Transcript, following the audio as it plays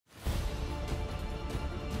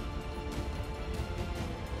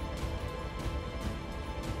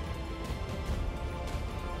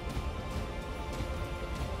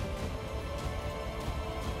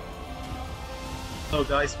Hello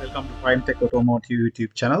guys, welcome to Prime Tech Automotive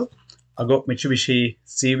YouTube channel. I got Mitsubishi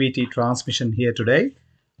CVT transmission here today.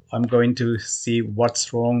 I'm going to see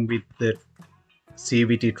what's wrong with the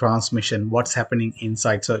CVT transmission, what's happening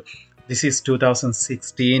inside. So this is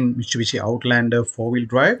 2016 Mitsubishi Outlander 4-wheel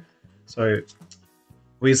drive. So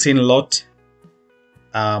we've seen a lot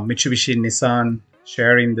Mitsubishi Nissan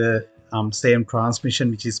sharing the same transmission,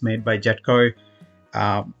 which is made by Jatco.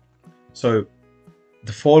 So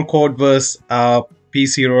the fault code was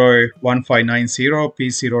P01590,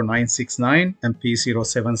 P0969, and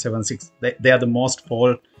P0776. They are the most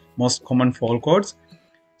common fault codes.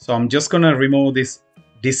 So I'm just gonna remove this,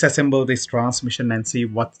 disassemble this transmission and see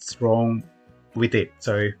what's wrong with it.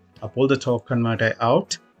 So I pull the torque converter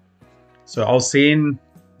out. So I've seen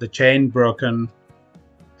the chain broken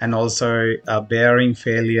and also bearing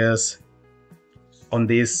failures on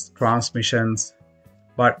these transmissions,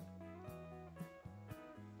 but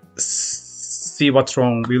see what's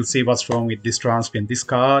wrong. We'll see what's wrong with this transmission. This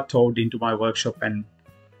car towed into my workshop and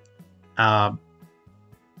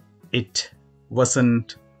it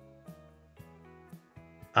wasn't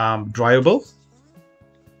drivable.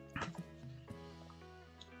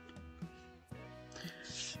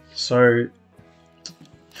 So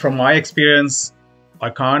from my experience, I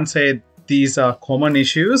can't say these are common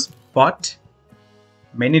issues, but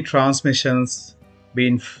many transmissions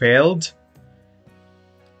been failed.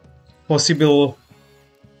 Possible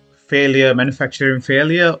failure, manufacturing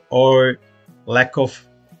failure, or lack of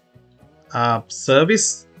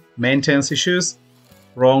service, maintenance issues,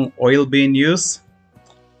 wrong oil being used,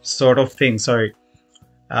 sort of thing. So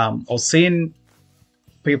I've seen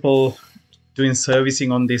people doing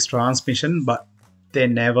servicing on this transmission, but they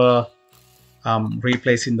never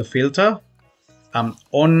replacing the filter.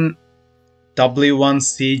 On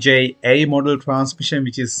W1CJA model transmission,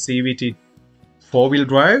 which is CVT 4-wheel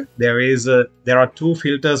drive, there are two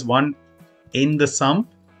filters, one in the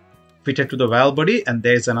sump fitted to the valve body, and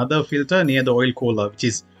there's another filter near the oil cooler, which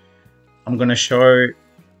is I'm gonna show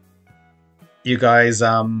you guys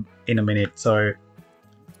in a minute. So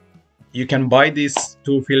you can buy these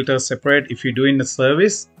two filters separate. If you're doing the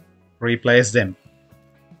service, replace them.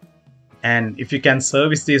 And if you can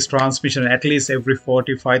service this transmission at least every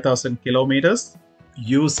 45,000 kilometers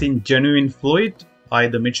using genuine fluid,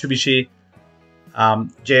 either Mitsubishi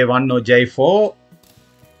J1 or J4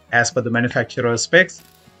 as per the manufacturer specs,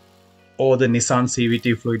 or the Nissan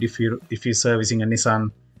CVT fluid if you're servicing a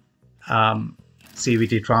Nissan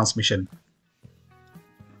CVT transmission.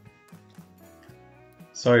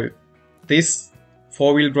 So this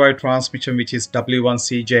 4-wheel drive transmission, which is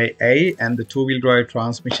W1CJA, and the 2-wheel drive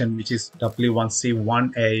transmission, which is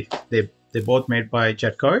W1C1A, they're both made by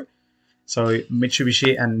Jatco. So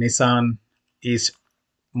Mitsubishi and Nissan is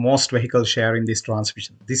most vehicles sharing this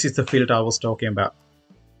transmission. This is the filter I was talking about.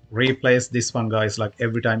 Replace this one, guys, like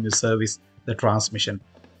every time you service the transmission.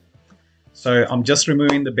 So I'm just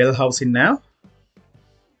removing the bell housing now,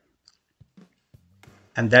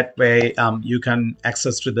 and that way you can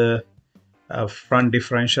access to the front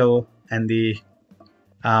differential and the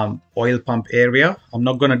oil pump area. I'm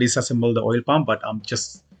not going to disassemble the oil pump, but I'm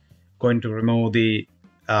just going to remove the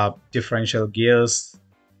differential gears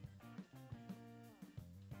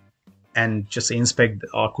and just inspect.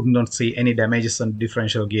 I could not see any damages on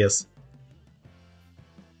differential gears.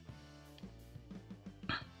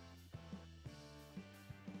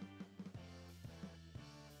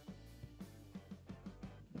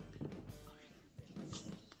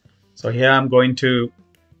 So here I'm going to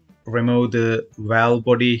remove the valve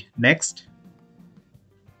body next.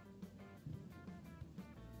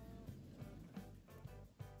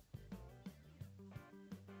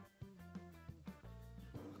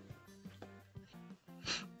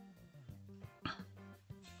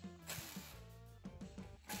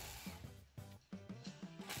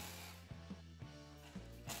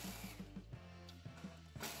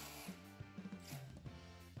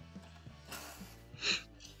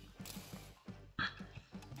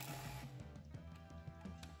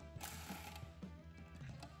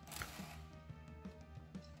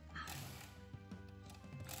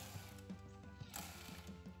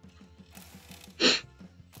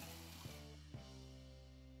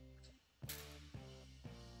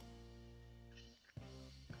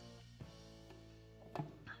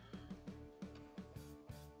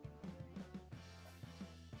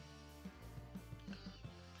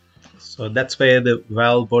 So that's where the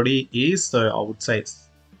valve body is. So I would say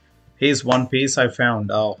here's one piece I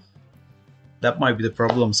found. Oh, that might be the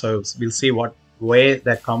problem. So we'll see where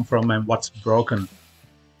that come from and what's broken.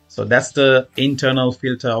 So that's the internal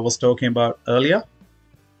filter I was talking about earlier.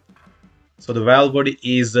 So the valve body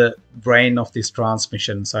is the brain of this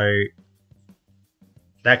transmission, so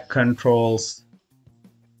that controls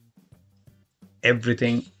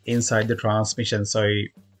everything inside the transmission. So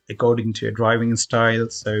according to your driving style,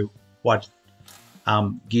 so what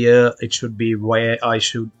gear it should be, where I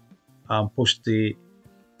should push the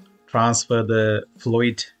transfer the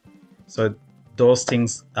fluid, so those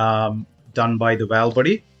things done by the valve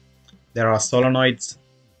body. There are solenoids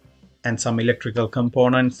and some electrical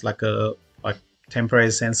components like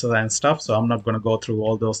temperature sensor and stuff, so I'm not going to go through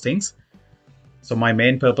all those things. So my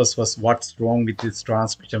main purpose was what's wrong with this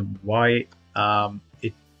transmission, why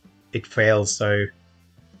it fails. So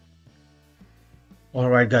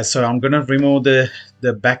alright guys, so I'm gonna remove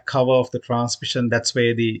the back cover of the transmission. That's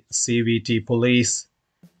where the CVT pulleys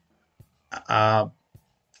are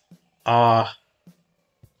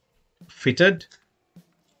fitted.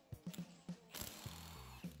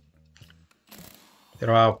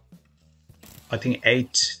 There are, I think,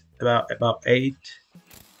 about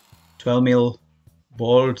 12 mil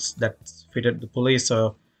bolts that fitted the pulley.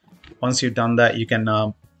 So once you've done that, you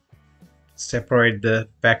can separate the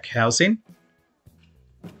back housing.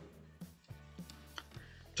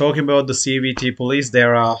 Talking about the CVT pulleys,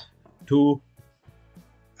 there are two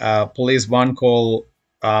pulleys, one called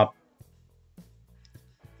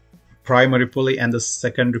primary pulley and the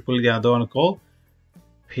secondary pulley, the other one called,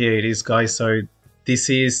 here it is guys. So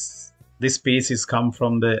this piece is come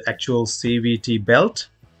from the actual CVT belt.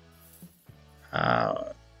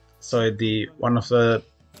 So one of the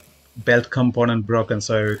belt component broken,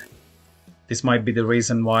 so this might be the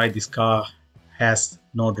reason why this car has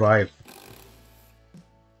no drive.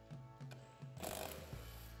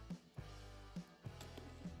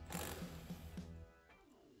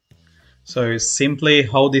 So simply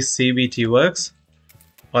how this CVT works,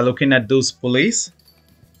 by looking at those pulleys,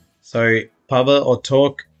 so power or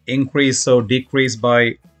torque increase or decrease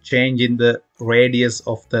by change in the radius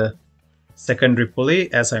of the secondary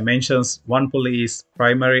pulley. As I mentioned, one pulley is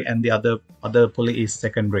primary and the other pulley is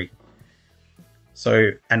secondary.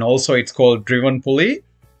 So, and also it's called driven pulley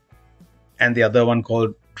and the other one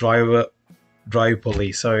called drive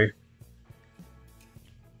pulley. So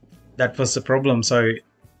that was the problem. So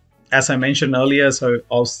as I mentioned earlier, so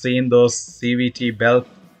I've seen those CVT belt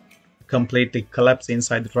completely collapse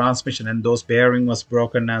inside the transmission, and those bearing was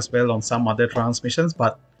broken as well on some other transmissions,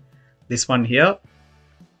 but this one here,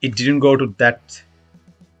 it didn't go to that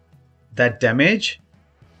damage,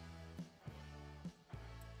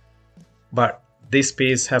 but this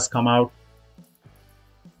piece has come out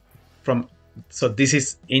from, so this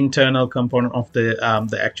is internal component of the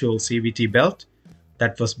actual CVT belt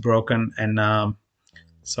that was broken, and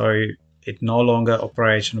so it no longer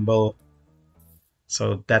operationable.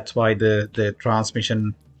 So that's why the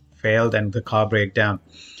transmission failed and the car broke down.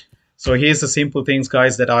 So here's the simple things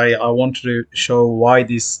guys that I wanted to show why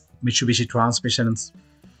these Mitsubishi transmissions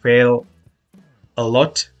fail a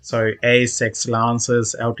lot. So Ace, X,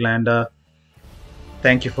 Lancers, Outlander.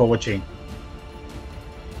 Thank you for watching.